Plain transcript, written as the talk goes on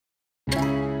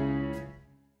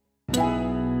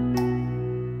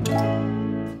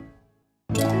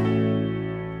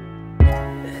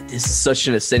is such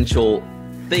an essential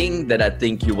thing that I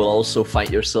think you will also find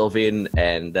yourself in,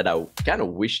 and that I kind of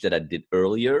wish that I did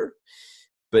earlier.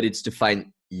 But it's to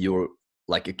find your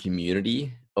like a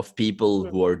community of people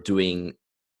who are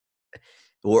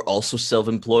also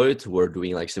self-employed, who are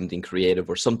doing like something creative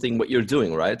or something what you're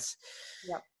doing, right?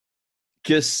 Yeah.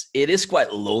 Because it is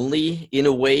quite lonely in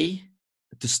a way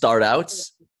to start out.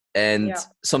 And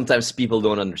sometimes people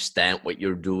don't understand what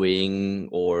you're doing,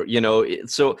 or,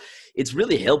 so it's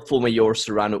really helpful when you're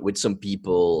surrounded with some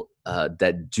people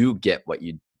that do get what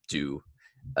you do.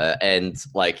 And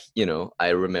like, I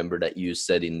remember that you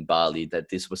said in Bali that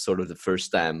this was sort of the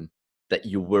first time that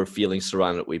you were feeling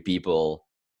surrounded with people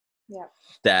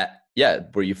where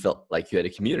you felt like you had a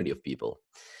community of people.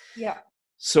 Yeah.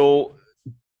 So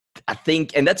I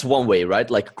think, and that's one way, right?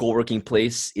 Like a co-working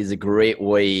place is a great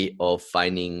way of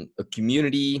finding a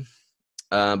community.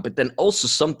 But then also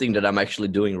something that I'm actually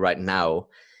doing right now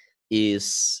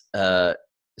is, so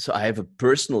I have a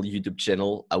personal YouTube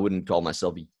channel. I wouldn't call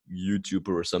myself a YouTuber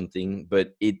or something,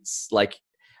 but it's like,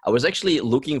 I was actually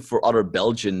looking for other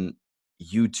Belgian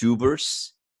YouTubers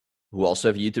who also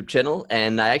have a YouTube channel.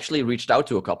 And I actually reached out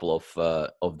to a couple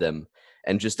of them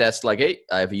and just asked like, hey,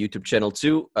 I have a YouTube channel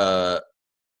too.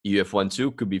 You have one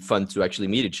too. Could be fun to actually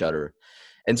meet each other.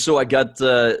 And so I reached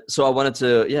out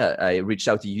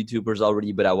to YouTubers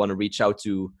already, but I want to reach out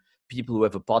to people who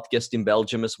have a podcast in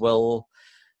Belgium as well.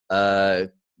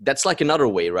 That's like another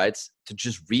way, right? To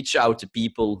just reach out to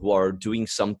people who are doing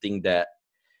something that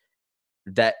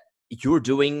you're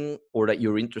doing or that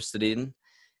you're interested in,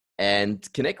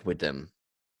 and connect with them.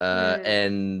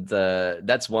 And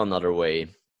that's one other way.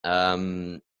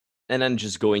 And then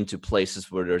just going to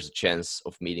places where there's a chance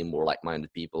of meeting more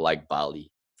like-minded people, like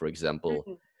Bali, for example.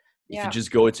 If you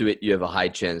just go to it, you have a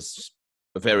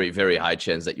very, very high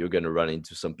chance that you're going to run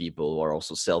into some people who are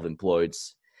also self-employed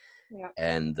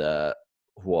and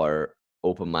who are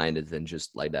open-minded and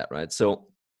just like that, right? So,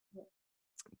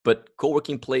 but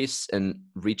co-working place and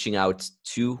reaching out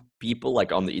to people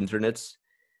like on the internet,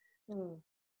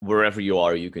 wherever you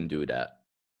are, you can do that.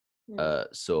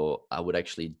 So I would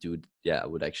actually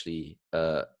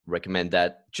recommend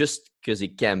that, just because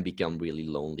it can become really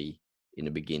lonely in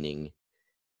the beginning,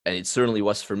 and it certainly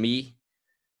was for me.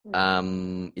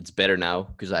 It's better now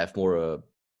because I have more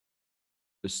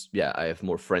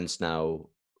friends now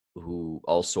who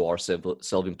also are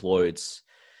self-employed,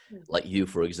 like you,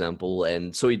 for example,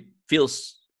 and so it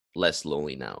feels less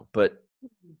lonely now. But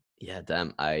yeah,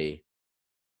 damn, the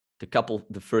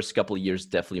first couple of years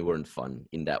definitely weren't fun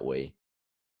in that way.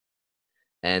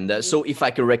 And so if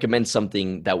I could recommend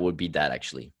something, that would be that,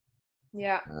 actually.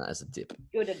 Yeah. As a tip.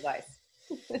 Good advice.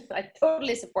 I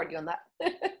totally support you on that.